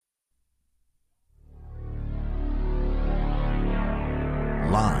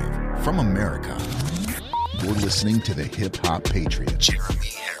From America, you're listening to the Hip Hop Patriot, Jeremy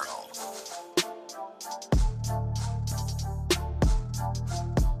Harrell.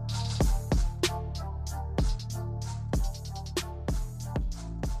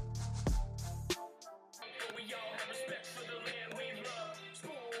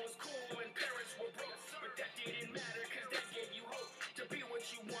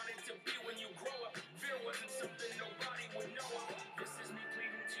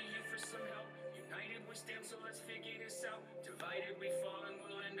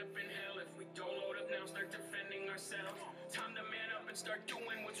 Time to man up and start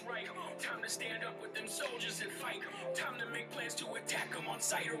doing what's right. Time to stand up with them soldiers and fight. Time to make plans to attack them on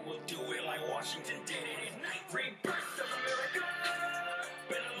sight, or we'll do it like Washington did it at night. Rebirth of America.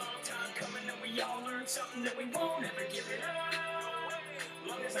 Been a long time coming, and we all learned something that we won't ever give it up.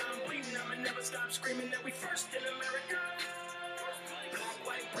 Long as I'm bleeding, I'ma never stop screaming that we first in America. Black,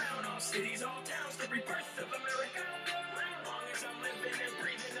 white, brown, all cities, all towns, the rebirth of America. Long as I'm living and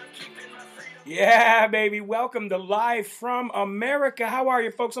breathing, I'm keeping my freedom. Yeah, baby. Welcome to Live from America. How are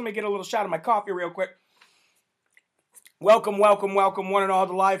you, folks? Let me get a little shot of my coffee real quick. Welcome, welcome, welcome, one and all,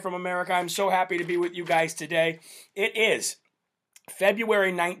 to Live from America. I'm so happy to be with you guys today. It is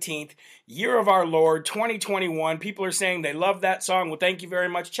February 19th, year of our Lord, 2021. People are saying they love that song. Well, thank you very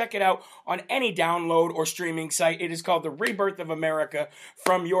much. Check it out on any download or streaming site. It is called The Rebirth of America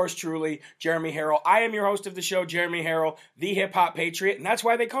from yours truly, Jeremy Harrell. I am your host of the show, Jeremy Harrell, the Hip Hop Patriot, and that's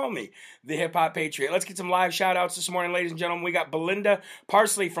why they call me the Hip Hop Patriot. Let's get some live shout outs this morning, ladies and gentlemen. We got Belinda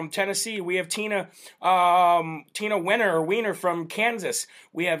Parsley from Tennessee. We have Tina Weiner from Kansas.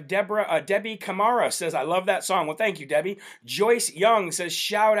 We have Debbie Kamara says, I love that song. Well, thank you, Debbie. Joyce Young says,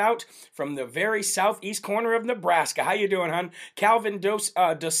 shout out from the very southeast corner of Nebraska. How you doing, hon? Calvin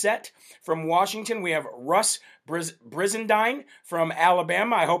Dossett from Washington. We have Russ Brizendine from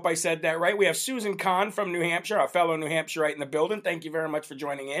Alabama. I hope I said that right. We have Susan Kahn from New Hampshire, a fellow New Hampshireite in the building. Thank you very much for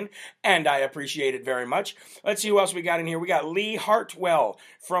joining in, and I appreciate it very much. Let's see who else we got in here. We got Lee Hartwell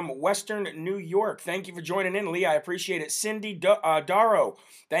from Western New York. Thank you for joining in, Lee. I appreciate it. Cindy Darrow.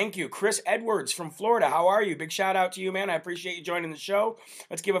 Thank you. Chris Edwards from Florida. How are you? Big shout out to you, man. I appreciate you joining the show.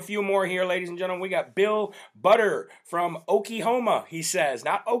 Let's give a few more here, ladies and gentlemen. We got Bill Butter from Oklahoma, he says.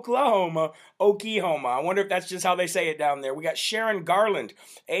 Not Oklahoma, Oklahoma. I wonder if that's just how they say it down there. We got Sharon Garland.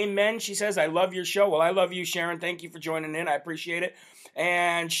 Amen. She says, I love your show. Well, I love you, Sharon. Thank you for joining in. I appreciate it.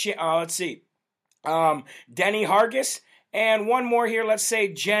 And let's see. Denny Hargis. And one more here, let's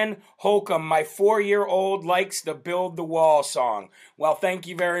say Jen Holcomb, my 4-year-old likes the Build the Wall song. Well, thank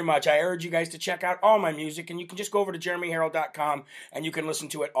you very much. I urge you guys to check out all my music, and you can just go over to jeremyharrell.com, and you can listen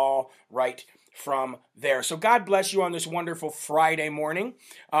to it all right from there. So God bless you on this wonderful Friday morning,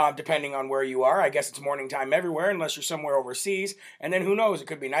 depending on where you are. I guess it's morning time everywhere, unless you're somewhere overseas. And then who knows? It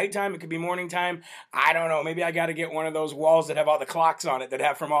could be nighttime. It could be morning time. I don't know. Maybe I got to get one of those walls that have all the clocks on it that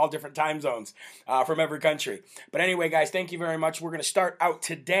have from all different time zones from every country. But anyway, guys, thank you very much. We're going to start out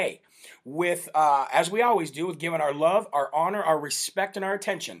today with, as we always do, with giving our love, our honor, our respect, and our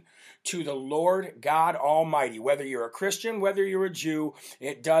attention to the Lord God Almighty. Whether you're a Christian, whether you're a Jew,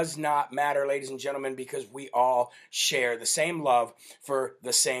 it does not matter, ladies and gentlemen, because we all share the same love for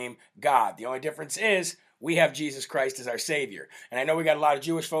the same God. The only difference is we have Jesus Christ as our Savior. And I know we got a lot of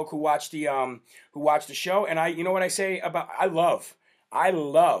Jewish folk who watch the show, and you know what I say about, I love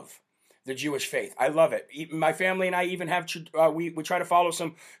the Jewish faith. I love it. My family and I even have, we try to follow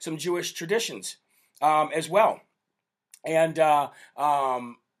some Jewish traditions as well. And,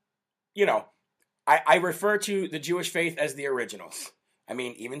 you know, I refer to the Jewish faith as the originals. I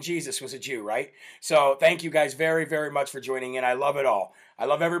mean, even Jesus was a Jew, right? So thank you guys very, very much for joining in. I love it all. I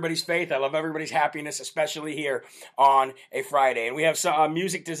love everybody's faith. I love everybody's happiness, especially here on a Friday. And we have some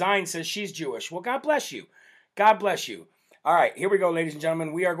Music Design says she's Jewish. Well, God bless you. God bless you. All right, here we go, ladies and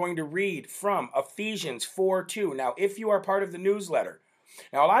gentlemen. We are going to read from Ephesians 4:2. Now, if you are part of the newsletter,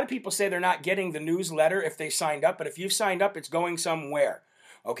 now a lot of people say they're not getting the newsletter if they signed up, but if you've signed up, it's going somewhere.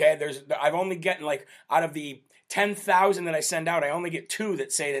 Okay, I've only gotten, like, out of the 10,000 that I send out, I only get 2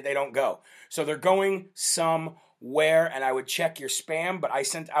 that say that they don't go. So they're going somewhere, and I would check your spam, but I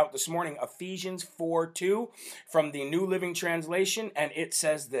sent out this morning Ephesians 4:2 from the New Living Translation, and it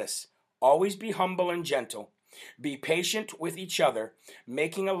says this: always be humble and gentle, be patient with each other,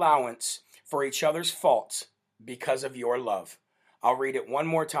 making allowance for each other's faults because of your love. I'll read it one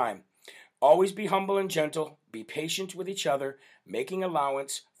more time. Always be humble and gentle, be patient with each other, making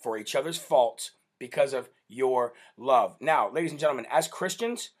allowance for each other's faults because of your love. Now, ladies and gentlemen, as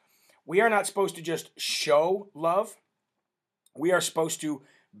Christians, we are not supposed to just show love. We are supposed to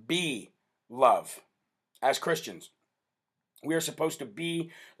be love as Christians. We are supposed to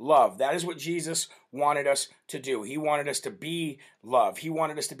be love. That is what Jesus wanted us to do. He wanted us to be love. He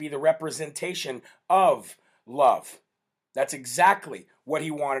wanted us to be the representation of love. That's exactly what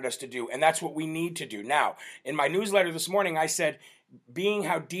he wanted us to do, and that's what we need to do. Now, in my newsletter this morning, I said, being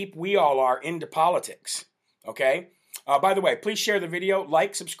how deep we all are into politics, okay? By the way, please share the video,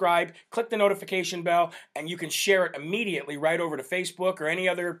 like, subscribe, click the notification bell, and you can share it immediately right over to Facebook or any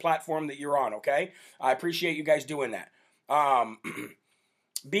other platform that you're on, okay? I appreciate you guys doing that.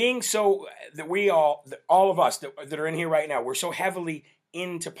 Being so that we all of us that are in here right now, we're so heavily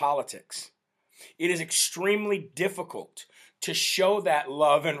into politics. It is extremely difficult to show that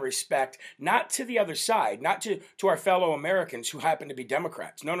love and respect, not to the other side, not to our fellow Americans who happen to be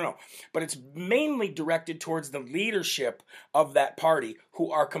Democrats. No. But it's mainly directed towards the leadership of that party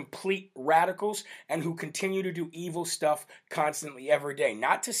who are complete radicals and who continue to do evil stuff constantly every day.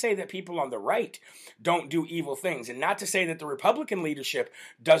 Not to say that people on the right don't do evil things, and not to say that the Republican leadership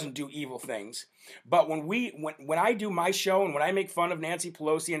doesn't do evil things. But when I do my show and when I make fun of Nancy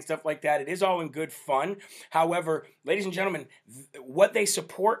Pelosi and stuff like that, it is all in good fun. However, ladies and gentlemen, what they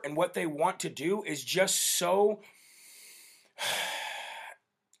support and what they want to do is just so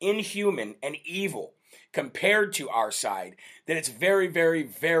inhuman and evil compared to our side that it's very, very,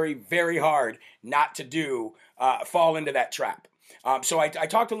 very, very hard not to fall into that trap. So I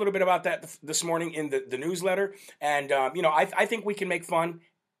talked a little bit about that this morning in the newsletter, and I think we can make fun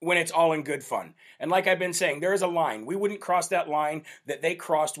when it's all in good fun. And like I've been saying, there is a line. We wouldn't cross that line that they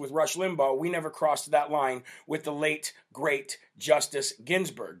crossed with Rush Limbaugh. We never crossed that line with the late, great Justice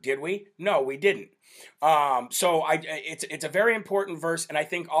Ginsburg, did we? No, we didn't. It's a very important verse, and I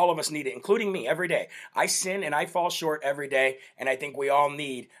think all of us need it, including me, every day. I sin and I fall short every day, and I think we all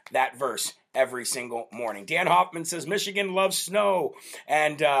need that verse every single morning. Dan Hoffman says, Michigan loves snow.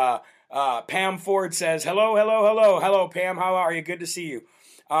 And Pam Ford says, hello, Pam, how are you? Good to see you.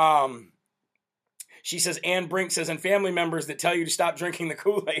 She says, Ann Brink says, and family members that tell you to stop drinking the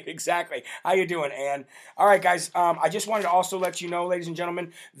Kool-Aid. Exactly. How you doing, Ann? All right, guys. I just wanted to also let you know, ladies and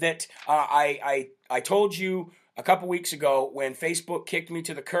gentlemen, that I told you a couple weeks ago when Facebook kicked me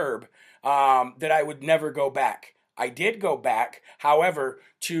to the curb that I would never go back. I did go back, however,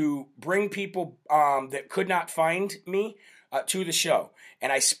 to bring people that could not find me to the show.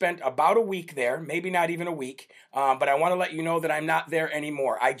 And I spent about a week there, maybe not even a week, but I want to let you know that I'm not there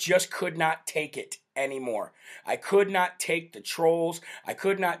anymore. I just could not take it anymore. I could not take the trolls. I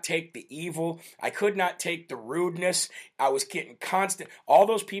could not take the evil. I could not take the rudeness. I was getting constant. All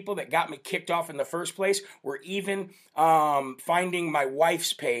those people that got me kicked off in the first place were even finding my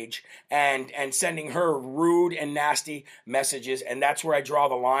wife's page and sending her rude and nasty messages. And that's where I draw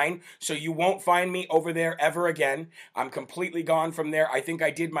the line. So you won't find me over there ever again. I'm completely gone from there. I think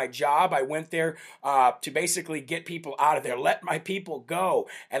I did my job. I went there to basically get people out of there. Let my people go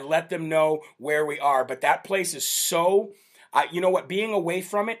and let them know where we are. But that place is so, you know what, being away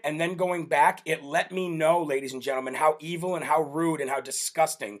from it and then going back, it let me know, ladies and gentlemen, how evil and how rude and how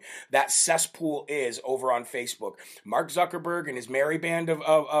disgusting that cesspool is over on Facebook. Mark Zuckerberg and his merry band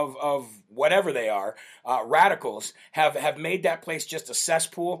of whatever they are, radicals, have made that place just a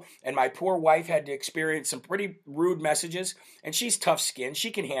cesspool, and my poor wife had to experience some pretty rude messages, and she's tough-skinned. She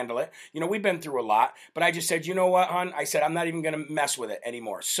can handle it. We've been through a lot, but I just said, you know what, hon? I said, I'm not even going to mess with it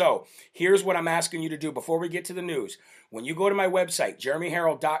anymore. So here's what I'm asking you to do before we get to the news. When you go to my website,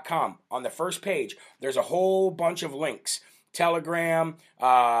 jeremyherald.com, on the first page, there's a whole bunch of links. Telegram,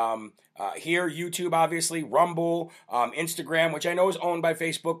 here, YouTube, obviously, Rumble, Instagram, which I know is owned by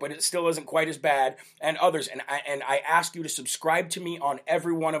Facebook, but it still isn't quite as bad, and others. And I ask you to subscribe to me on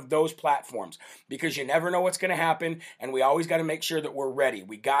every one of those platforms, because you never know what's going to happen, and we always got to make sure that we're ready.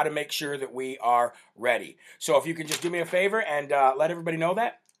 We got to make sure that we are ready. So if you can just do me a favor and let everybody know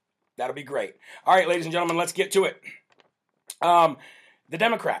that, that'll be great. All right, ladies and gentlemen, let's get to it. The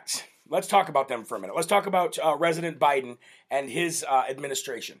Democrats. Let's talk about them for a minute. Let's talk about President Biden and his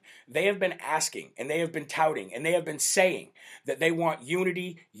administration. They have been asking, and they have been touting, and they have been saying that they want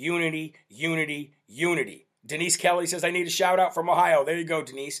unity, unity, unity, unity. Denise Kelly says, I need a shout out from Ohio. There you go,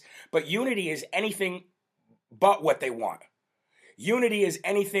 Denise. But unity is anything but what they want. Unity is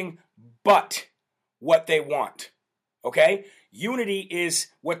anything but what they want. Okay? Unity is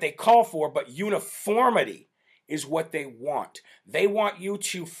what they call for, but uniformity is what they want. They want you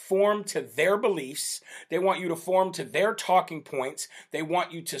to form to their beliefs. They want you to form to their talking points. They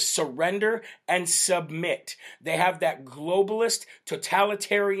want you to surrender and submit. They have that globalist,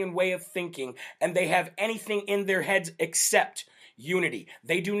 totalitarian way of thinking, and they have anything in their heads except unity.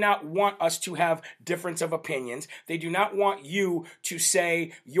 They do not want us to have difference of opinions. They do not want you to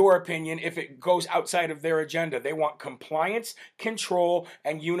say your opinion if it goes outside of their agenda. They want compliance, control,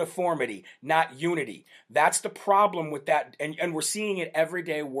 and uniformity, not unity. That's the problem with that. And we're seeing it every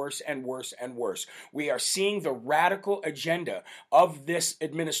day worse and worse and worse. We are seeing the radical agenda of this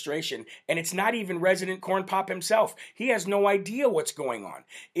administration, and it's not even Resident Corn Pop himself. He has no idea what's going on.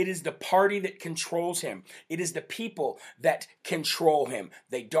 It is the party that controls him. It is the people that control him.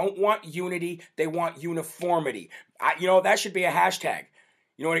 They don't want unity. They want uniformity. That should be a hashtag.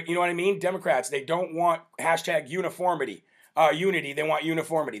 You know what I mean? Democrats, they don't want hashtag uniformity. Unity, they want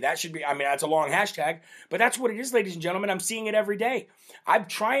uniformity. That should be, that's a long hashtag, but that's what it is, ladies and gentlemen. I'm seeing it every day. I'm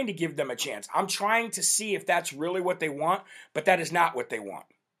trying to give them a chance. I'm trying to see if that's really what they want, but that is not what they want.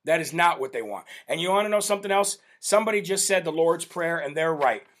 That is not what they want. And you want to know something else? Somebody just said the Lord's Prayer, and they're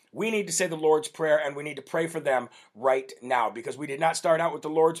right. We need to say the Lord's Prayer, and we need to pray for them right now, because we did not start out with the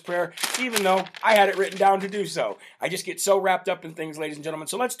Lord's Prayer, even though I had it written down to do so. I just get so wrapped up in things, ladies and gentlemen.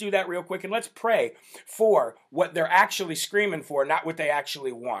 So let's do that real quick, and let's pray for what they're actually screaming for, not what they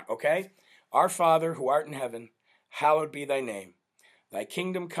actually want, okay? Our Father, who art in heaven, hallowed be thy name. Thy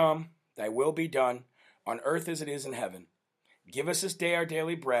kingdom come, thy will be done, on earth as it is in heaven. Give us this day our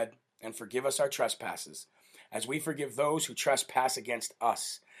daily bread, and forgive us our trespasses, as we forgive those who trespass against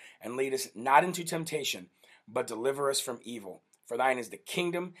us. And lead us not into temptation, but deliver us from evil. For thine is the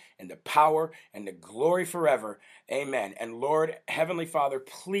kingdom and the power and the glory forever. Amen. And Lord, Heavenly Father,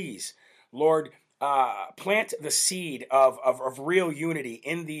 please, Lord, plant the seed of real unity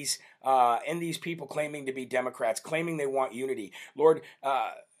in these people claiming to be Democrats, claiming they want unity. Lord,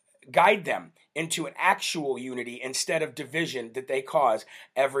 guide them into an actual unity instead of division that they cause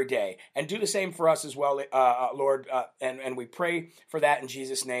every day. And do the same for us as well, Lord, and we pray for that in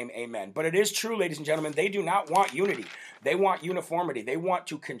Jesus' name, amen. But it is true, ladies and gentlemen, they do not want unity. They want uniformity. They want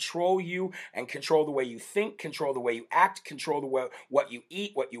to control you and control the way you think, control the way you act, control what you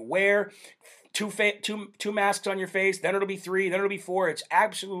eat, what you wear. Two masks on your face, then it'll be 3, then it'll be 4. It's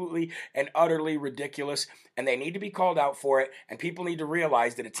absolutely and utterly ridiculous, and they need to be called out for it, and people need to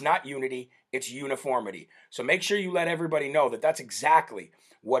realize that it's not unity, it's uniformity. So make sure you let everybody know that that's exactly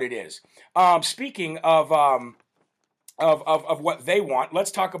what it is. Speaking of what they want,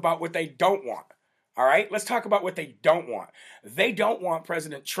 let's talk about what they don't want. All right? Let's talk about what they don't want. They don't want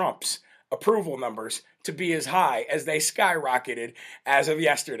President Trump's approval numbers to be as high as they skyrocketed as of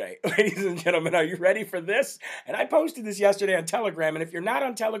yesterday. Ladies and gentlemen, are you ready for this? And I posted this yesterday on Telegram, and if you're not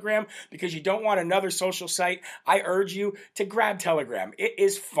on Telegram because you don't want another social site, I urge you to grab Telegram. It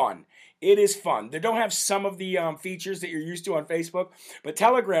is fun. It is fun. They don't have some of the features that you're used to on Facebook, but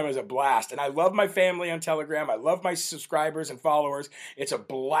Telegram is a blast, and I love my family on Telegram. I love my subscribers and followers. It's a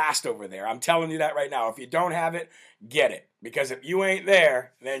blast over there. I'm telling you that right now. If you don't have it, get it, because if you ain't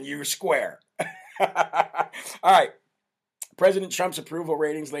there, then you're square. All right. President Trump's approval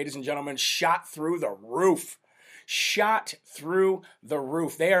ratings, ladies and gentlemen, shot through the roof. Shot through the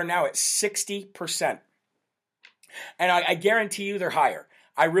roof. They are now at 60%. And I guarantee you they're higher.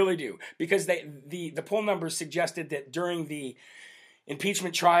 I really do, because the poll numbers suggested that during the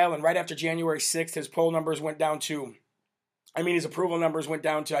impeachment trial and right after January 6th, his poll numbers went down to, his approval numbers went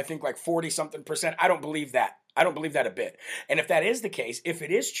down to, I think, like 40-something%. I don't believe that. I don't believe that a bit. And if that is the case, if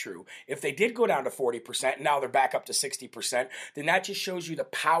it is true, if they did go down to 40%, now they're back up to 60%, then that just shows you the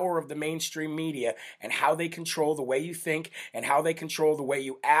power of the mainstream media and how they control the way you think and how they control the way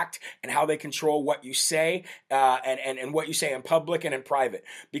you act and how they control what you say and what you say in public and in private.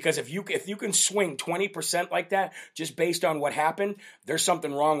 Because if you can swing 20% like that just based on what happened, there's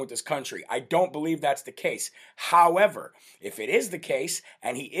something wrong with this country. I don't believe that's the case. However, if it is the case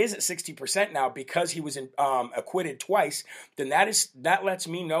and he is at 60% now because he was acquitted twice, then that lets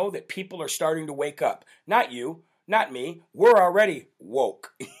me know that people are starting to wake up. Not you, not me. We're already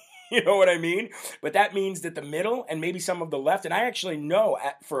woke. You know what I mean? But that means that the middle and maybe some of the left, and I actually know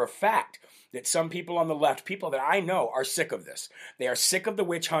for a fact that some people on the left, people that I know, are sick of this. They are sick of the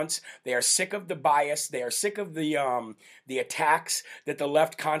witch hunts. They are sick of the bias. They are sick of the attacks that the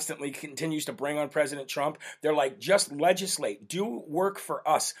left constantly continues to bring on President Trump. They're like, just legislate. Do work for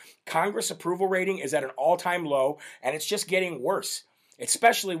us. Congress approval rating is at an all-time low, and it's just getting worse,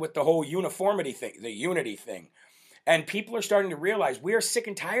 especially with the whole uniformity thing, the unity thing. And people are starting to realize we are sick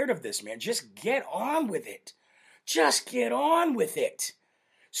and tired of this, man. Just get on with it. Just get on with it.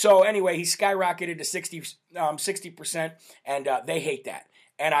 So anyway, he skyrocketed to 60%, and they hate that.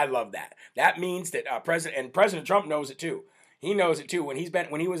 And I love that. That means that President Trump knows it too. He knows it too. When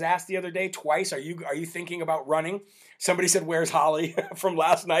he was asked the other day twice, are you thinking about running? Somebody said, "Where's Holly?" from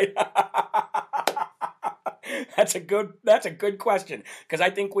last night. That's a good question, because I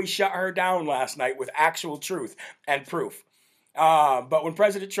think we shut her down last night with actual truth and proof. But when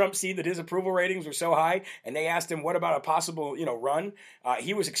President Trump see that his approval ratings were so high, and they asked him what about a possible run,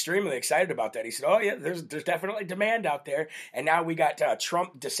 he was extremely excited about that. He said, "Oh yeah, there's definitely demand out there." And now we got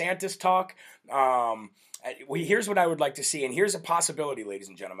Trump DeSantis talk. Here's what I would like to see, and here's a possibility, ladies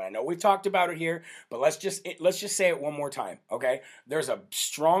and gentlemen. I know we've talked about it here, but let's just say it one more time, okay? There's a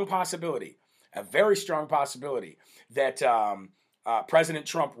strong possibility, a very strong possibility that President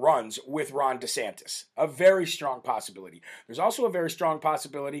Trump runs with Ron DeSantis. A very strong possibility. There's also a very strong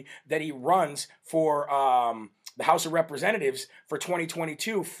possibility that he runs for the House of Representatives for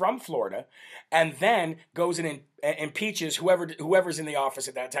 2022 from Florida, and then goes and impeaches whoever's in the office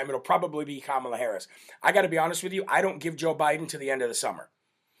at that time. It'll probably be Kamala Harris. I got to be honest with you, I don't give Joe Biden to the end of the summer.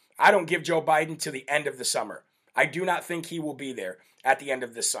 I don't give Joe Biden to the end of the summer. I do not think he will be there at the end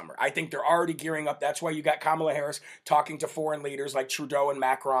of this summer. I think they're already gearing up. That's why you got Kamala Harris talking to foreign leaders like Trudeau and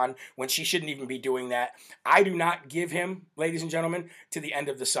Macron when she shouldn't even be doing that. I do not give him, ladies and gentlemen, to the end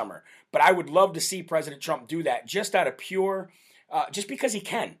of the summer. But I would love to see President Trump do that just out of pure, just because he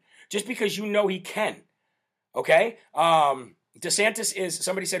can. Just because he can. Okay? DeSantis is,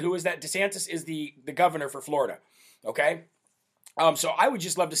 somebody said, who is that? DeSantis is the governor for Florida. Okay? So I would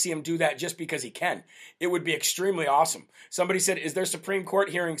just love to see him do that just because he can. It would be extremely awesome. Somebody said, is there Supreme Court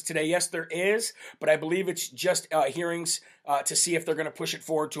hearings today? Yes, there is, but I believe it's just hearings to see if they're going to push it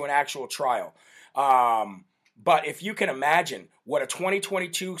forward to an actual trial. But if you can imagine what a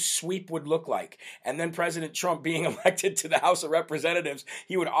 2022 sweep would look like, and then President Trump being elected to the House of Representatives,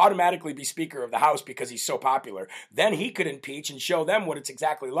 he would automatically be Speaker of the House because he's so popular. Then he could impeach and show them what it's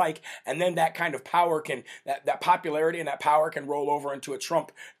exactly like, and then that kind of power that popularity and that power can roll over into a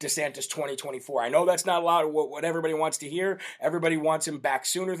Trump-DeSantis 2024. I know that's not a lot of what everybody wants to hear. Everybody wants him back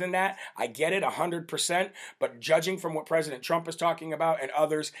sooner than that. I get it, 100%, but judging from what President Trump is talking about and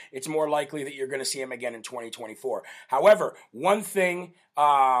others, it's more likely that you're going to see him again in 2024. However, one thing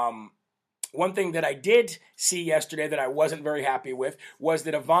that I did see yesterday that I wasn't very happy with was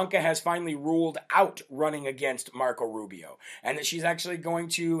that Ivanka has finally ruled out running against Marco Rubio, and that she's actually going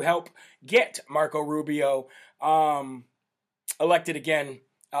to help get Marco Rubio elected again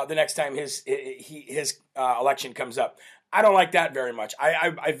the next time his election comes up. I don't like that very much.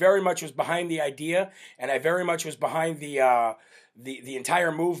 I very much was behind the idea, and I very much was behind the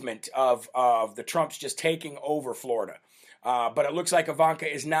entire movement of the Trumps just taking over Florida. But it looks like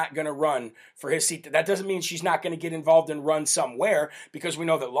Ivanka is not going to run for his seat. That doesn't mean she's not going to get involved and run somewhere, because we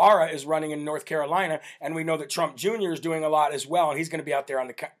know that Laura is running in North Carolina, and we know that Trump Jr. is doing a lot as well, and he's going to be out there on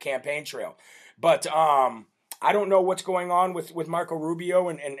the campaign trail. But I don't know what's going on with Marco Rubio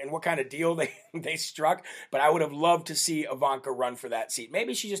and what kind of deal they struck, but I would have loved to see Ivanka run for that seat.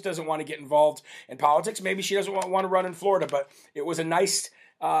 Maybe she just doesn't want to get involved in politics. Maybe she doesn't want to run in Florida, but it was a nice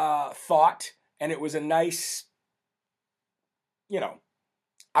thought, and it was a nice...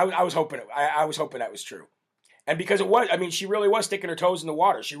 I was hoping I was hoping that was true. And because it was, I mean, she really was sticking her toes in the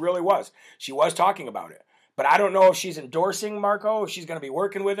water. She really was. She was talking about it. But I don't know if she's endorsing Marco, if she's going to be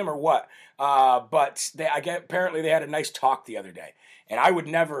working with him or what. But apparently they had a nice talk the other day. And I would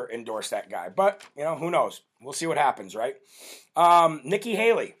never endorse that guy. But, who knows? We'll see what happens, right? Nikki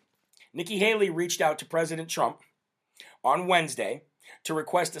Haley. Nikki Haley reached out to President Trump on Wednesday to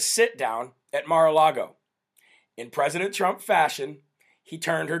request a sit-down at Mar-a-Lago. In President Trump fashion, he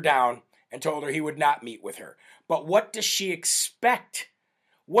turned her down and told her he would not meet with her. But what does she expect?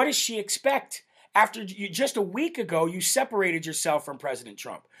 What does she expect? After just a week ago, you separated yourself from President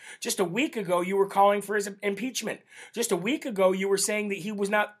Trump. Just a week ago, you were calling for his impeachment. Just a week ago, you were saying that he was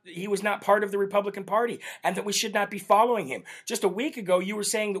not part of the Republican Party and that we should not be following him. Just a week ago, you were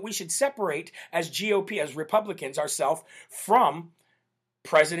saying that we should separate as GOP, as Republicans ourselves, from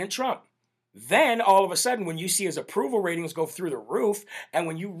President Trump. Then, all of a sudden, when you see his approval ratings go through the roof, and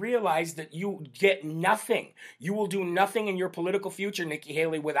when you realize that you get nothing, you will do nothing in your political future, Nikki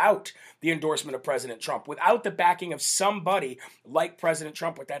Haley, without the endorsement of President Trump, without the backing of somebody like President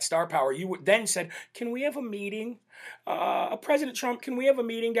Trump with that star power. You then said, can we have a meeting? President Trump, can we have a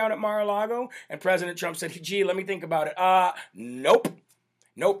meeting down at Mar-a-Lago? And President Trump said, gee, let me think about it. Nope.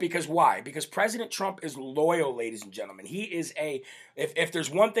 Nope, because why? Because President Trump is loyal, ladies and gentlemen. He is if there's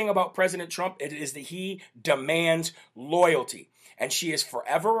one thing about President Trump, it is that he demands loyalty. And she is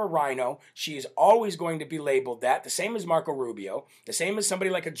forever a rhino. She is always going to be labeled that. The same as Marco Rubio. The same as somebody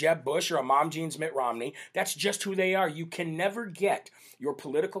like a Jeb Bush or a Mom Jeans Mitt Romney. That's just who they are. You can never get your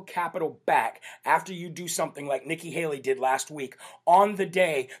political capital back after you do something like Nikki Haley did last week on the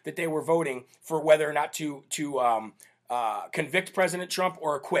day that they were voting for whether or not to convict President Trump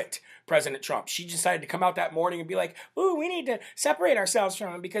or acquit President Trump. She decided to come out that morning and be like, ooh, we need to separate ourselves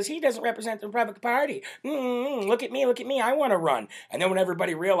from him because he doesn't represent the Republican Party. Look at me, I want to run. And then when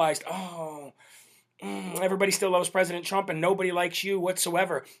everybody realized, everybody still loves President Trump and nobody likes you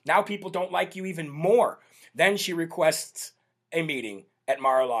whatsoever, now people don't like you even more. Then she requests a meeting at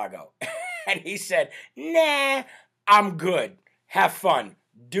Mar-a-Lago. And he said, nah, I'm good. Have fun.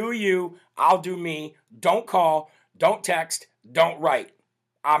 Do you, I'll do me. Don't call. Don't text, don't write.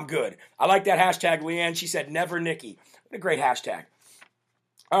 I'm good. I like that hashtag, Leanne. She said, never Nikki. What a great hashtag.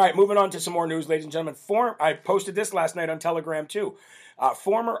 All right, moving on to some more news, ladies and gentlemen. I posted this last night on Telegram, too.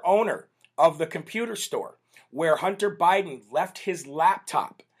 Former owner of the computer store where Hunter Biden left his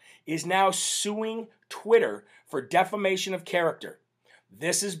laptop is now suing Twitter for defamation of character.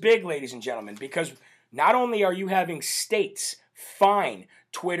 This is big, ladies and gentlemen, because not only are you having states fine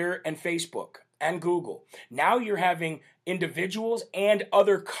Twitter and Facebook and Google, now you're having individuals and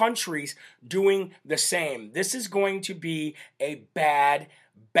other countries doing the same. This is going to be a bad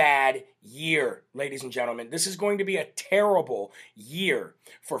year, ladies and gentlemen. This is going to be a terrible year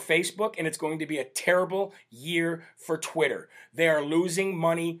for Facebook, and it's going to be a terrible year for Twitter. They are losing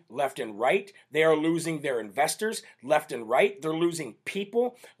money left and right. They are losing their investors left and right. They're losing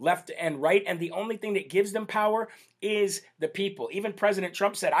people left and right, and the only thing that gives them power is the people. Even President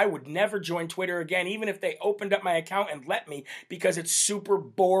Trump said, I would never join Twitter again, even if they opened up my account and let me, because it's super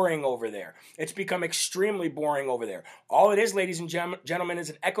boring over there. It's become extremely boring over there. All it is, ladies and gentlemen,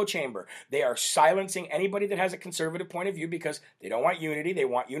 is an echo chamber. They are silencing anybody that has a conservative point of view because they don't want unity, they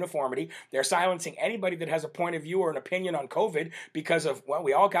want uniformity. They're silencing anybody that has a point of view or an opinion on COVID because of, well,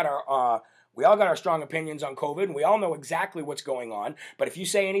 we all got our strong opinions on COVID, and we all know exactly what's going on. But if you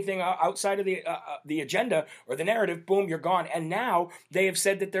say anything outside of the agenda or the narrative, boom, you're gone. And now they have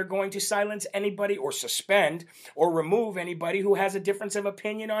said that they're going to silence anybody or suspend or remove anybody who has a difference of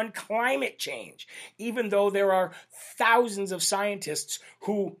opinion on climate change, even though there are thousands of scientists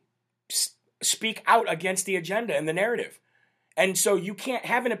who speak out against the agenda and the narrative. And so you can't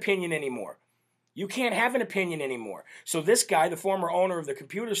have an opinion anymore. You can't have an opinion anymore. So this guy, the former owner of the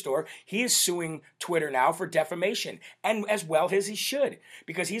computer store, he is suing Twitter now for defamation, and as well as he should,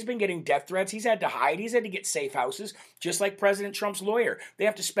 because he's been getting death threats. He's had to hide. He's had to get safe houses, just like President Trump's lawyer.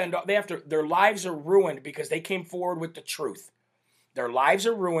 Their lives are ruined because they came forward with the truth. Their lives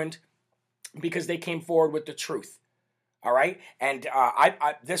are ruined because they came forward with the truth. All right? And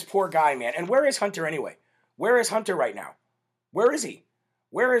this poor guy, man. And where is Hunter anyway? Where is Hunter right now? Where is he?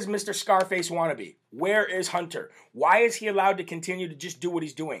 Where is Mr. Scarface wannabe? Where is Hunter? Why is he allowed to continue to just do what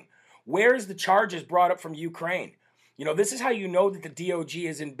he's doing? Where is the charges brought up from Ukraine? You know, this is how you know that the DOG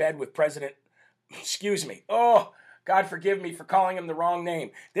is in bed with Oh, God forgive me for calling him the wrong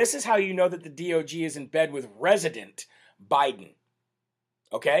name. This is how you know that the DOG is in bed with Resident Biden.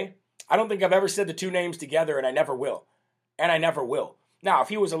 Okay? I don't think I've ever said the two names together, and I never will. And I never will. Now, if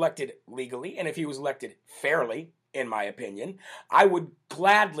he was elected legally, and if he was elected fairly, in my opinion, I would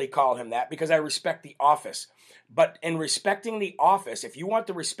gladly call him that because I respect the office. But in respecting the office, if you want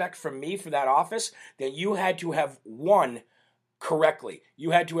the respect from me for that office, then you had to have won correctly.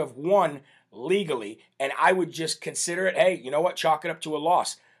 You had to have won legally, and I would just consider it, hey, you know what, chalk it up to a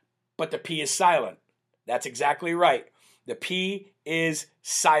loss. But the P is silent. That's exactly right. The P is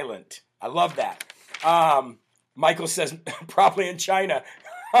silent. I love that. Michael says, probably in China.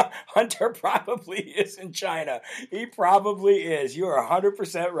 Hunter probably is in China. He probably is. You are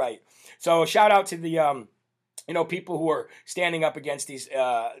 100% right. So shout out to the people who are standing up against these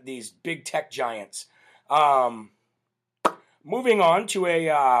big tech giants. Moving on to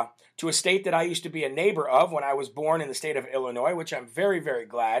a state that I used to be a neighbor of when I was born in the state of Illinois, which I'm very, very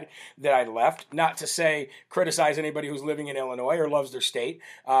glad that I left. Not to criticize anybody who's living in Illinois or loves their state,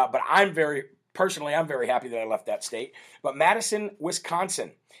 but I'm very happy that I left that state. But Madison,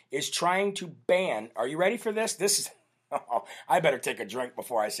 Wisconsin is trying to ban, are you ready for this? I better take a drink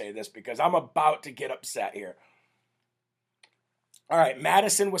before I say this because I'm about to get upset here. All right,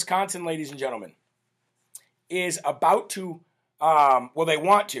 Madison, Wisconsin, ladies and gentlemen, is about to,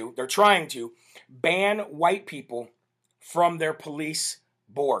 they're trying to ban white people from their police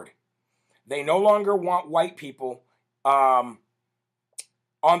board. They no longer want white people on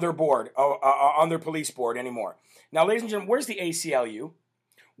their board, on their police board anymore. Now, ladies and gentlemen, where's the ACLU?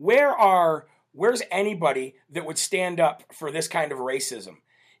 Where's anybody that would stand up for this kind of racism?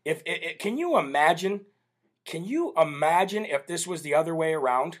 Can you imagine if this was the other way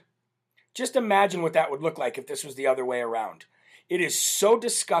around? Just imagine what that would look like if this was the other way around. It is so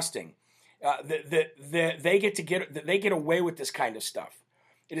disgusting that they get away with this kind of stuff.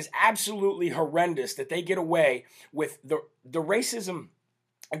 It is absolutely horrendous that they get away with the racism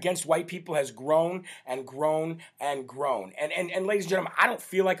against white people has grown and grown and grown. And ladies and gentlemen, I don't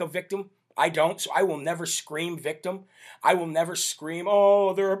feel like a victim. I don't, so I will never scream victim. I will never scream,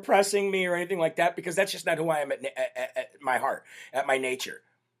 oh, they're oppressing me or anything like that, because that's just not who I am at my heart, at my nature.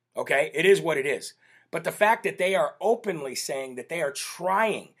 Okay? It is what it is. But the fact that they are openly saying that they are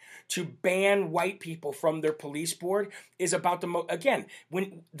trying to ban white people from their police board is about again,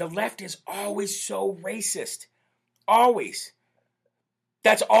 when the left is always so racist. Always.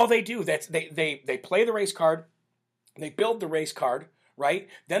 That's all they do. They play the race card. They build the race card. Right?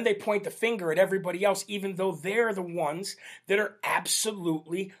 Then they point the finger at everybody else, even though they're the ones that are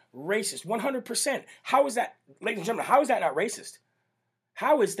absolutely racist. 100%. How is that, ladies and gentlemen, how is that not racist?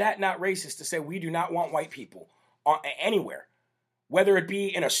 How is that not racist to say we do not want white people anywhere? Whether it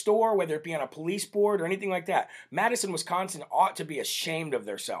be in a store, whether it be on a police board or anything like that. Madison, Wisconsin ought to be ashamed of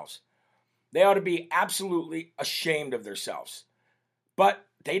themselves. They ought to be absolutely ashamed of themselves. But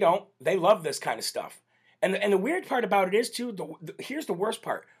they don't. They love this kind of stuff. And the weird part about it is, too, here's the worst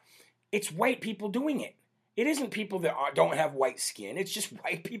part. It's white people doing it. It isn't people that don't have white skin. It's just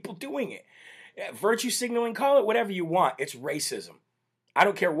white people doing it. Virtue signaling, call it whatever you want. It's racism. I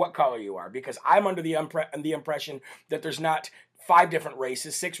don't care what color you are, because I'm under the impression that there's not 5 different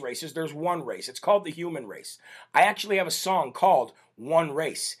races, 6 races. There's one race. It's called the human race. I actually have a song called One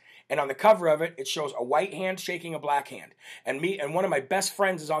Race. And on the cover of it, it shows a white hand shaking a black hand. And me and one of my best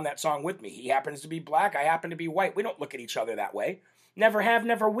friends is on that song with me. He happens to be black. I happen to be white. We don't look at each other that way. Never have,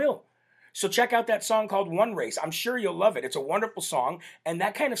 never will. So check out that song called One Race. I'm sure you'll love it. It's a wonderful song. And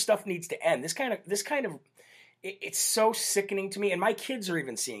that kind of stuff needs to end. It's so sickening to me. And my kids are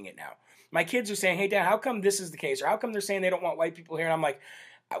even seeing it now. My kids are saying, hey, Dad, how come this is the case? Or how come they're saying they don't want white people here? And I'm like,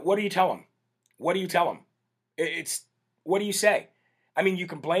 what do you tell them? What do you tell them? What do you say? I mean, you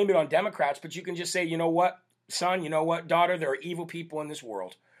can blame it on Democrats, but you can just say, you know what, son, you know what, daughter, there are evil people in this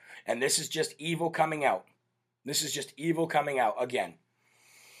world. And this is just evil coming out. This is just evil coming out again.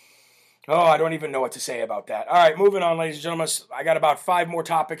 Oh, I don't even know what to say about that. All right, moving on, ladies and gentlemen. I got about 5 more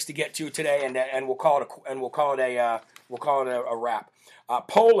topics to get to today, and we'll call it a wrap.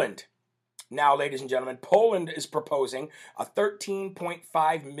 Poland. Now, ladies and gentlemen, Poland is proposing a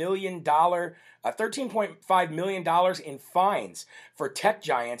 $13.5 million in fines for tech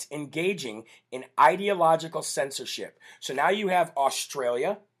giants engaging in ideological censorship. So now you have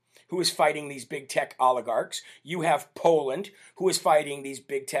Australia, who is fighting these big tech oligarchs. You have Poland, who is fighting these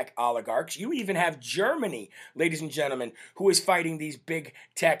big tech oligarchs. You even have Germany, ladies and gentlemen, who is fighting these big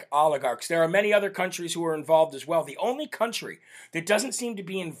tech oligarchs. There are many other countries who are involved as well. The only country that doesn't seem to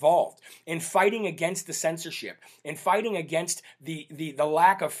be involved in fighting against the censorship, in fighting against the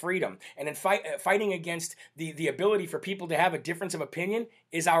lack of freedom, and in fighting against the ability for people to have a difference of opinion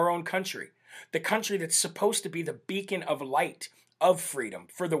is our own country. The country that's supposed to be the beacon of light, of freedom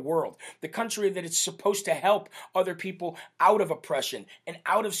for the world. The country that is supposed to help other people out of oppression and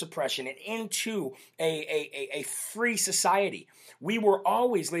out of suppression and into a free society. We were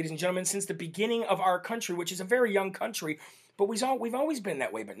always, ladies and gentlemen, since the beginning of our country, which is a very young country, but we've always been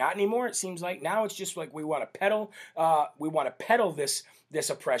that way, but not anymore. It seems like now it's just like we want to peddle this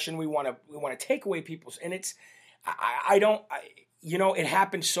oppression. We want to take away people's, and it's it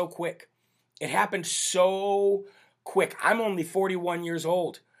happened so quick. It happened so quick. I'm only 41 years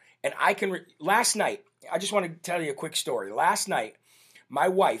old, and last night, I just want to tell you a quick story. Last night, my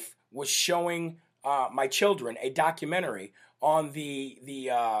wife was showing my children a documentary on the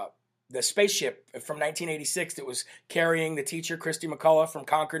spaceship from 1986 that was carrying the teacher, Christy McCullough, from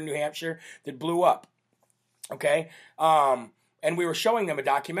Concord, New Hampshire, that blew up. Okay? And we were showing them a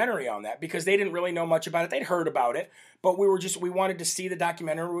documentary on that because they didn't really know much about it. They'd heard about it, but we wanted to see the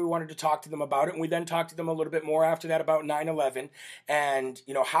documentary. We wanted to talk to them about it. And we then talked to them a little bit more after that about 9/11 and,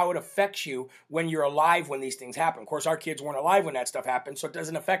 how it affects you when you're alive when these things happen. Of course, our kids weren't alive when that stuff happened, so it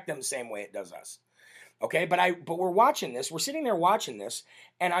doesn't affect them the same way it does us. Okay, but we're watching this. We're sitting there watching this,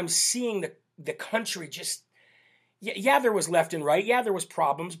 and I'm seeing the country just, yeah, there was left and right. Yeah, there was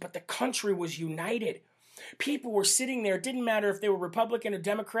problems, but the country was united. People were sitting there. It didn't matter if they were Republican or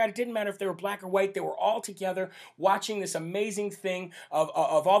Democrat. It didn't matter if they were black or white. They were all together watching this amazing thing of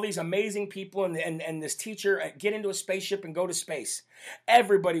all these amazing people and this teacher get into a spaceship and go to space.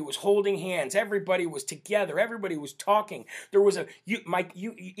 Everybody was holding hands. Everybody was together. Everybody was talking. There was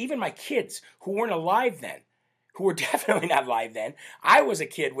even my kids who weren't alive then, who were definitely not alive then. I was a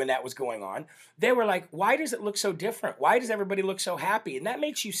kid when that was going on. They were like, why does it look so different? Why does everybody look so happy? And that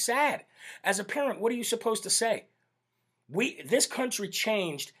makes you sad. As a parent, what are you supposed to say? This country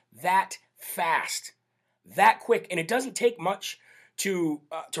changed that fast, that quick, and it doesn't take much to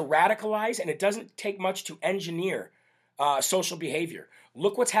radicalize, and it doesn't take much to engineer social behavior.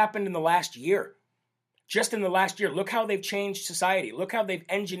 Look what's happened in the last year. Just in the last year, look how they've changed society. Look how they've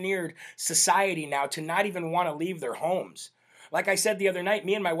engineered society now to not even want to leave their homes. Like I said the other night,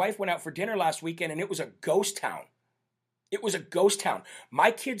 me and my wife went out for dinner last weekend, and it was a ghost town. It was a ghost town.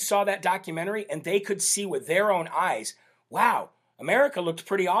 My kids saw that documentary, and they could see with their own eyes, wow, America looked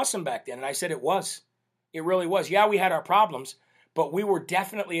pretty awesome back then. And I said it was. It really was. Yeah, we had our problems, but we were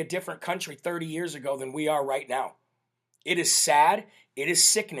definitely a different country 30 years ago than we are right now. It is sad. It is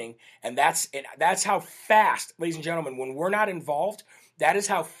sickening. And that's how fast, ladies and gentlemen, when we're not involved, that is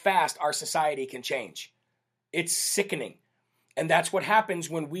how fast our society can change. It's sickening. And that's what happens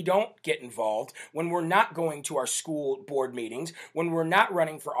when we don't get involved, when we're not going to our school board meetings, when we're not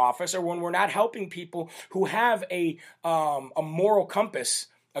running for office, or when we're not helping people who have a moral compass,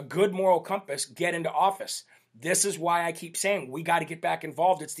 a good moral compass, get into office. This is why I keep saying we got to get back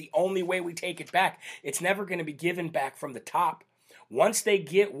involved. It's the only way we take it back. It's never going to be given back from the top. Once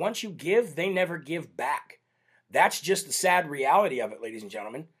you give, they never give back. That's just the sad reality of it, ladies and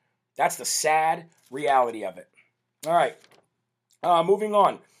gentlemen. That's the sad reality of it. All right. Moving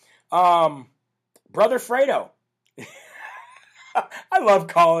on. Brother Fredo. I love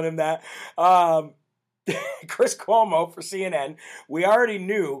calling him that. Chris Cuomo for CNN. We already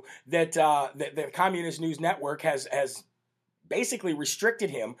knew that the Communist News Network has basically restricted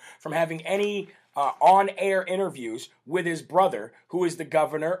him from having any on-air interviews with his brother, who is the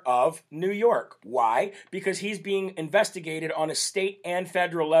governor of New York. Why? Because he's being investigated on a state and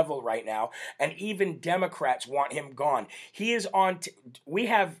federal level right now, and even Democrats want him gone. He is on. We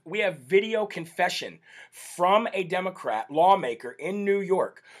have video confession from a Democrat lawmaker in New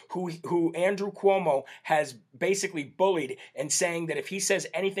York who Andrew Cuomo has basically bullied, and saying that if he says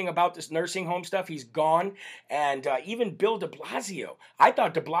anything about this nursing home stuff, he's gone. And even Bill de Blasio. I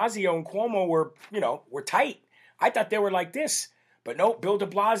thought de Blasio and Cuomo were tight. I thought they were like this. But no, Bill de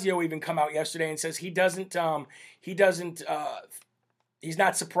Blasio even come out yesterday and says he's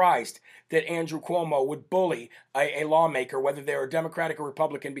not surprised that Andrew Cuomo would bully a lawmaker, whether they're a Democratic or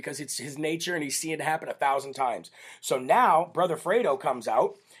Republican, because it's his nature and he's seen it happen 1,000 times. So now Brother Fredo comes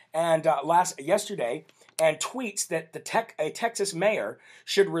out and yesterday and tweets that a Texas mayor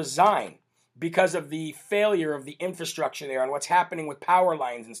should resign because of the failure of the infrastructure there and what's happening with power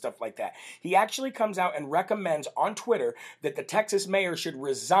lines and stuff like that. He actually comes out and recommends on Twitter that the Texas mayor should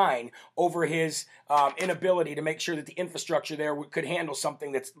resign over his inability to make sure that the infrastructure there could handle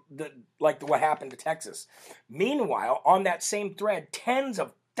something that's like what happened to Texas. Meanwhile, on that same thread, tens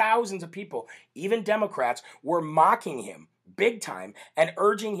of thousands of people, even Democrats, were mocking him big time and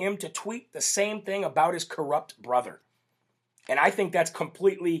urging him to tweet the same thing about his corrupt brother. And I think that's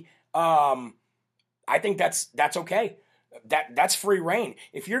completely... I think that's okay. That's free reign.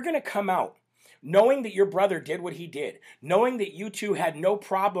 If you're going to come out knowing that your brother did what he did, knowing that you two had no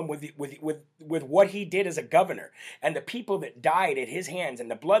problem with what he did as a governor and the people that died at his hands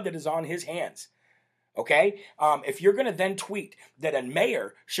and the blood that is on his hands, okay? If you're going to then tweet that a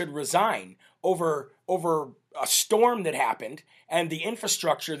mayor should resign over a storm that happened and the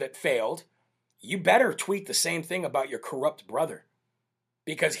infrastructure that failed, you better tweet the same thing about your corrupt brother.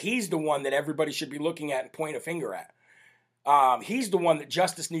 Because he's the one that everybody should be looking at and point a finger at. He's the one that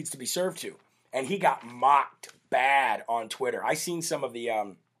justice needs to be served to. And he got mocked bad on Twitter. I seen some of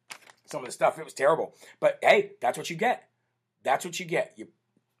the stuff. It was terrible. But hey, that's what you get. That's what you get. You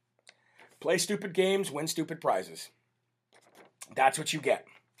play stupid games, win stupid prizes. That's what you get.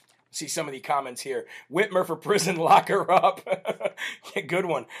 See some of the comments here. Whitmer for prison, lock her up. Good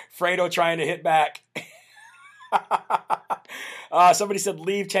one. Fredo trying to hit back. Somebody said,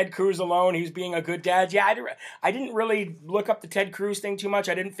 leave Ted Cruz alone. He's being a good dad. Yeah, I didn't really look up the Ted Cruz thing too much.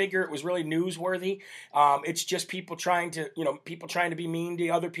 I didn't figure it was really newsworthy. It's just people trying to be mean to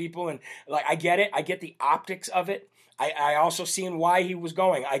other people. And like, I get it. I get the optics of it. I also seen why he was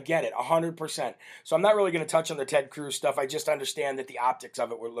going. I get it 100%. So I'm not really going to touch on the Ted Cruz stuff. I just understand that the optics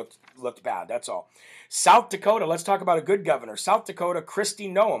of it looked bad. That's all. South Dakota. Let's talk about a good governor. South Dakota,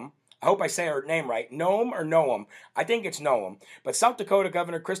 Kristi Noem. I hope I say her name right. Noem or Noem? I think it's Noem. But South Dakota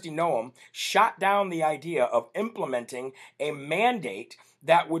Governor Kristi Noem shot down the idea of implementing a mandate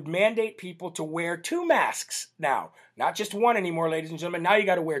that would mandate people to wear 2 masks now. Not just one anymore, ladies and gentlemen. Now you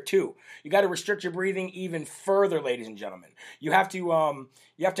got to wear 2. You got to restrict your breathing even further, ladies and gentlemen. You have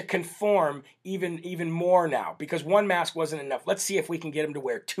to conform even more now, because 1 mask wasn't enough. Let's see if we can get them to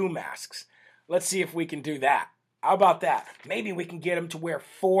wear 2 masks. Let's see if we can do that. How about that? Maybe we can get him to wear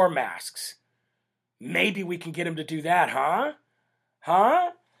 4 masks. Maybe we can get him to do that,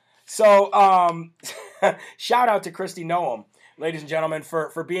 huh? So, shout out to Kristi Noem. ladies and gentlemen,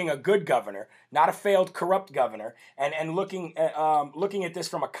 for being a good governor, not a failed, corrupt governor, and looking at this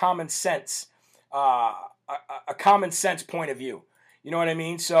from a common sense point of view. You know what I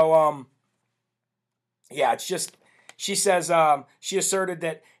mean? So yeah, it's just, she says, she asserted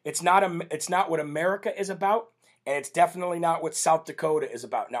that it's not what America is about, and it's definitely not what South Dakota is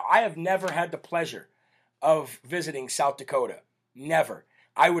about. Now, I have never had the pleasure of visiting South Dakota. Never.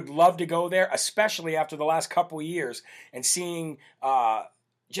 I would love to go there, especially after the last couple of years, and seeing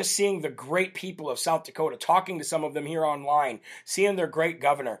the great people of South Dakota, talking to some of them here online, seeing their great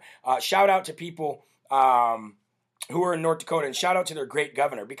governor. Shout out to people who are in North Dakota, and shout out to their great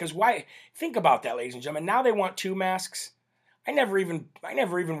governor. Because why? Think about that, ladies and gentlemen. Now they want 2 masks. I never even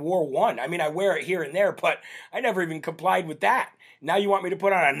wore one. I mean, I wear it here and there, but I never even complied with that. Now you want me to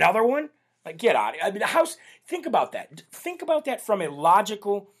put on another one? Like, get out. I mean, think about that. Think about that from a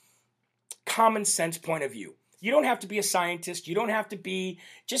logical, common sense point of view. You don't have to be a scientist. You don't have to be,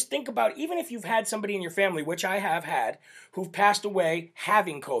 just think about, even if you've had somebody in your family, which I have had, who've passed away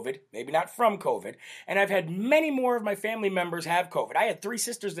having COVID, maybe not from COVID, and I've had many more of my family members have COVID. I had 3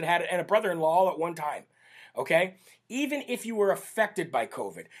 sisters that had it and a brother-in-law all at one time, okay? Even if you were affected by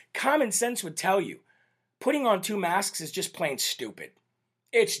COVID, common sense would tell you, putting on 2 masks is just plain stupid.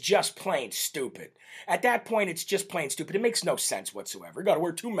 It's just plain stupid. At that point, it's just plain stupid. It makes no sense whatsoever. You got to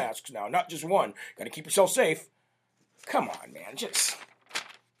wear 2 masks now, not just one. Got to keep yourself safe. Come on, man.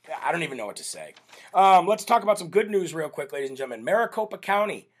 I don't even know what to say. Let's talk about some good news real quick, ladies and gentlemen. Maricopa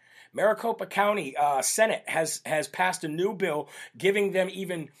County Senate has passed a new bill giving them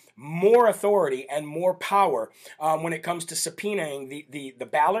even more authority and more power when it comes to subpoenaing the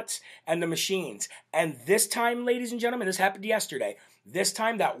ballots and the machines. And this time, ladies and gentlemen, this happened yesterday. This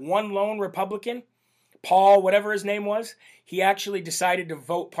time, that one lone Republican, Paul, whatever his name was, he actually decided to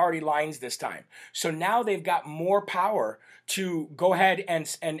vote party lines this time. So now they've got more power to go ahead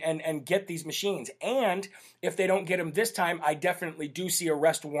and get these machines. And if they don't get them this time, I definitely do see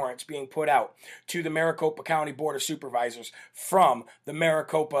arrest warrants being put out to the Maricopa County Board of Supervisors from the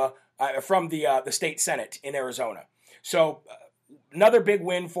the state Senate in Arizona. So another big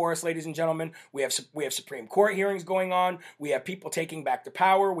win for us, ladies and gentlemen. We have Supreme Court hearings going on. We have people taking back the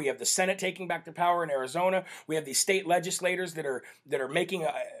power. We have the Senate taking back the power in Arizona. We have these state legislators that are making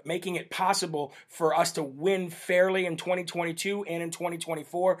it possible for us to win fairly in 2022 and in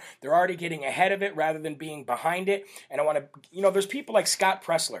 2024. They're already getting ahead of it rather than being behind it. And I want to, there's people like Scott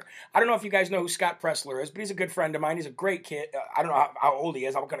Pressler. I don't know if you guys know who Scott Pressler is, but he's a good friend of mine. He's a great kid. I don't know how old he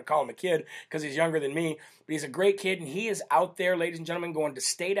is. I'm going to call him a kid because he's younger than me. But he's a great kid, and he is out there, ladies and gentlemen, going to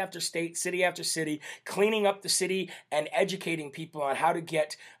state after state, city after city, cleaning up the city and educating people on how to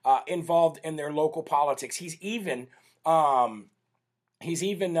get involved in their local politics. He's even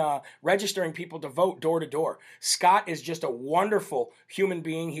registering people to vote door to door. Scott is just a wonderful human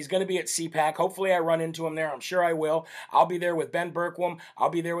being. He's going to be at CPAC. Hopefully I run into him there. I'm sure I will. I'll be there with Ben Berkwam.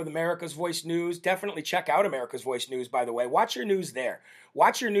 I'll be there with America's Voice News. Definitely check out America's Voice News, by the way. Watch your news there.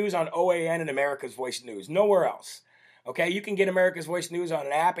 Watch your news on OAN and America's Voice News. Nowhere else. Okay, you can get America's Voice News on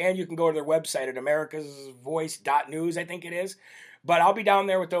an app, and you can go to their website at americasvoice.news, I think it is. But I'll be down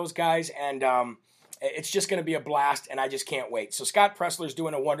there with those guys, and it's just going to be a blast, and I just can't wait. So Scott Pressler's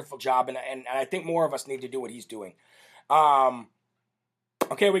doing a wonderful job, and I think more of us need to do what he's doing.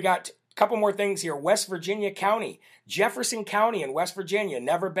 Okay, we got a couple more things here. West Virginia County, Jefferson County in West Virginia.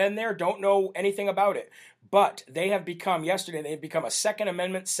 Never been there, don't know anything about it. But they've become a Second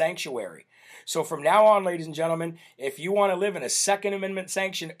Amendment sanctuary. So from now on, ladies and gentlemen, if you want to live in a Second Amendment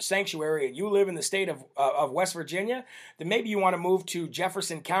sanctuary and you live in the state of West Virginia, then maybe you want to move to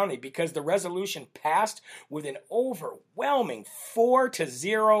Jefferson County, because the resolution passed with an overwhelming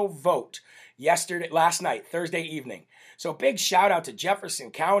 4-0 vote last night, Thursday evening. So big shout out to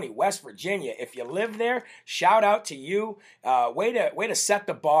Jefferson County, West Virginia. If you live there, shout out to you. Way to set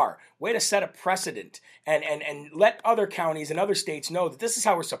the bar. Way to set a precedent and let other counties and other states know that this is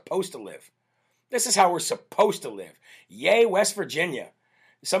how we're supposed to live. This is how we're supposed to live. Yay, West Virginia.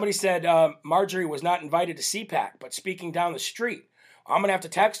 Somebody said Marjorie was not invited to CPAC, but speaking down the street. I'm going to have to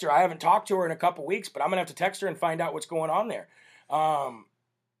text her. I haven't talked to her in a couple weeks, but I'm going to have to text her and find out what's going on there.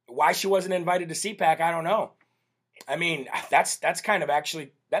 Why she wasn't invited to CPAC, I don't know. I mean, that's kind of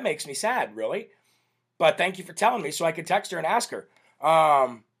actually, that makes me sad, really. But thank you for telling me so I could text her and ask her,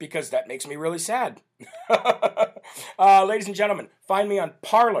 because that makes me really sad. Ladies and gentlemen, find me on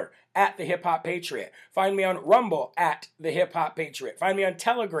Parler at the Hip Hop Patriot. Find me on Rumble at the Hip Hop Patriot. Find me on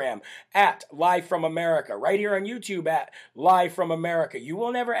Telegram at Live from America. Right here on YouTube at Live from America. You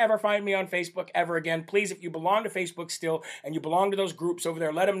will never ever find me on Facebook ever again. Please, if you belong to Facebook still and you belong to those groups over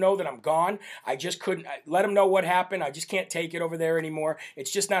there, let them know that I'm gone. I just couldn't let them know what happened. I just can't take it over there anymore.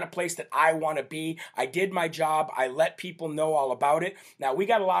 It's just not a place that I want to be. I did my job. I let people know all about it. Now, we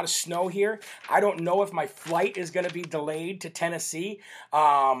got a lot of snow here. I don't know if my flight is going to be delayed to Tennessee.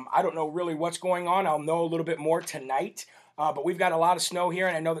 I don't know really what's going on. I'll know a little bit more tonight. But we've got a lot of snow here,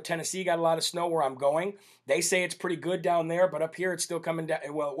 and I know that Tennessee got a lot of snow where I'm going. They say it's pretty good down there, but up here it's still coming down.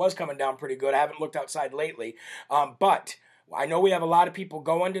 Well, it was coming down pretty good. I haven't looked outside lately. But I know we have a lot of people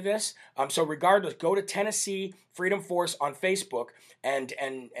going to this. So regardless, go to Tennessee Freedom Force on Facebook and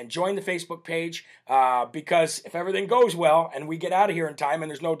join the Facebook page because if everything goes well and we get out of here in time and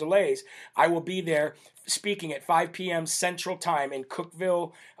there's no delays, I will be there speaking at 5 p.m. Central Time in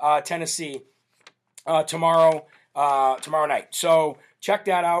Cookeville, Tennessee tomorrow night. So check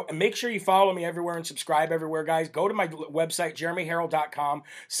that out and make sure you follow me everywhere and subscribe everywhere, guys. Go to my website, jeremyherald.com.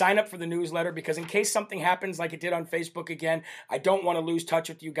 Sign up for the newsletter because in case something happens like it did on Facebook again, I don't want to lose touch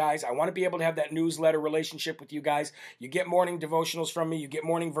with you guys. I want to be able to have that newsletter relationship with you guys. You get morning devotionals from me. You get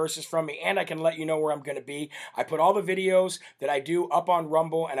morning verses from me, and I can let you know where I'm going to be. I put all the videos that I do up on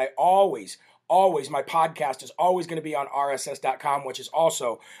Rumble, and I always, my podcast is always going to be on rss.com, which is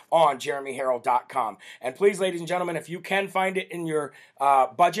also on jeremyherald.com. And please, ladies and gentlemen, if you can find it in your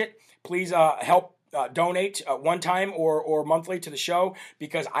budget, please help donate one time or monthly to the show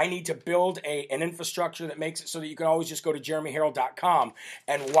because I need to build an infrastructure that makes it so that you can always just go to jeremyherald.com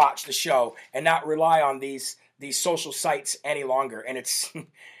and watch the show and not rely on these social sites any longer. And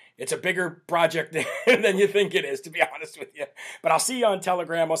it's a bigger project than you think it is, to be honest with you. But I'll see you on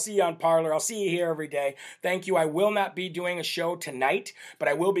Telegram. I'll see you on Parler. I'll see you here every day. Thank you. I will not be doing a show tonight, but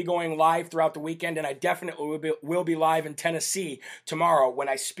I will be going live throughout the weekend, and I definitely will be live in Tennessee tomorrow when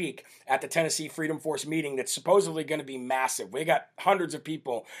I speak at the Tennessee Freedom Force meeting that's supposedly going to be massive. We got hundreds of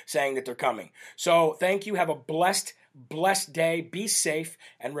people saying that they're coming. So thank you. Have a blessed day. Be safe.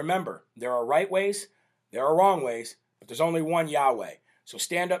 And remember, there are right ways, there are wrong ways, but there's only one Yahweh. So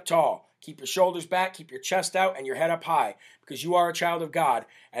stand up tall, keep your shoulders back, keep your chest out, and your head up high, because you are a child of God,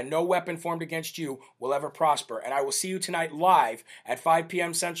 and no weapon formed against you will ever prosper. And I will see you tonight live at 5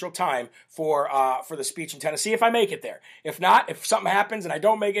 p.m. Central Time for the speech in Tennessee, if I make it there. If not, if something happens and I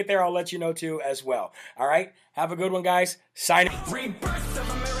don't make it there, I'll let you know too as well. All right? Have a good one, guys. Signing. Rebirth of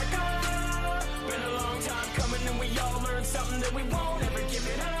America. Been a long time coming, and we all learned something that we won't ever give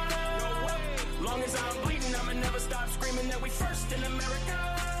it up. Long as I'm bleeding, I'ma never stop screaming that we first in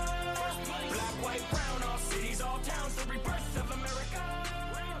America.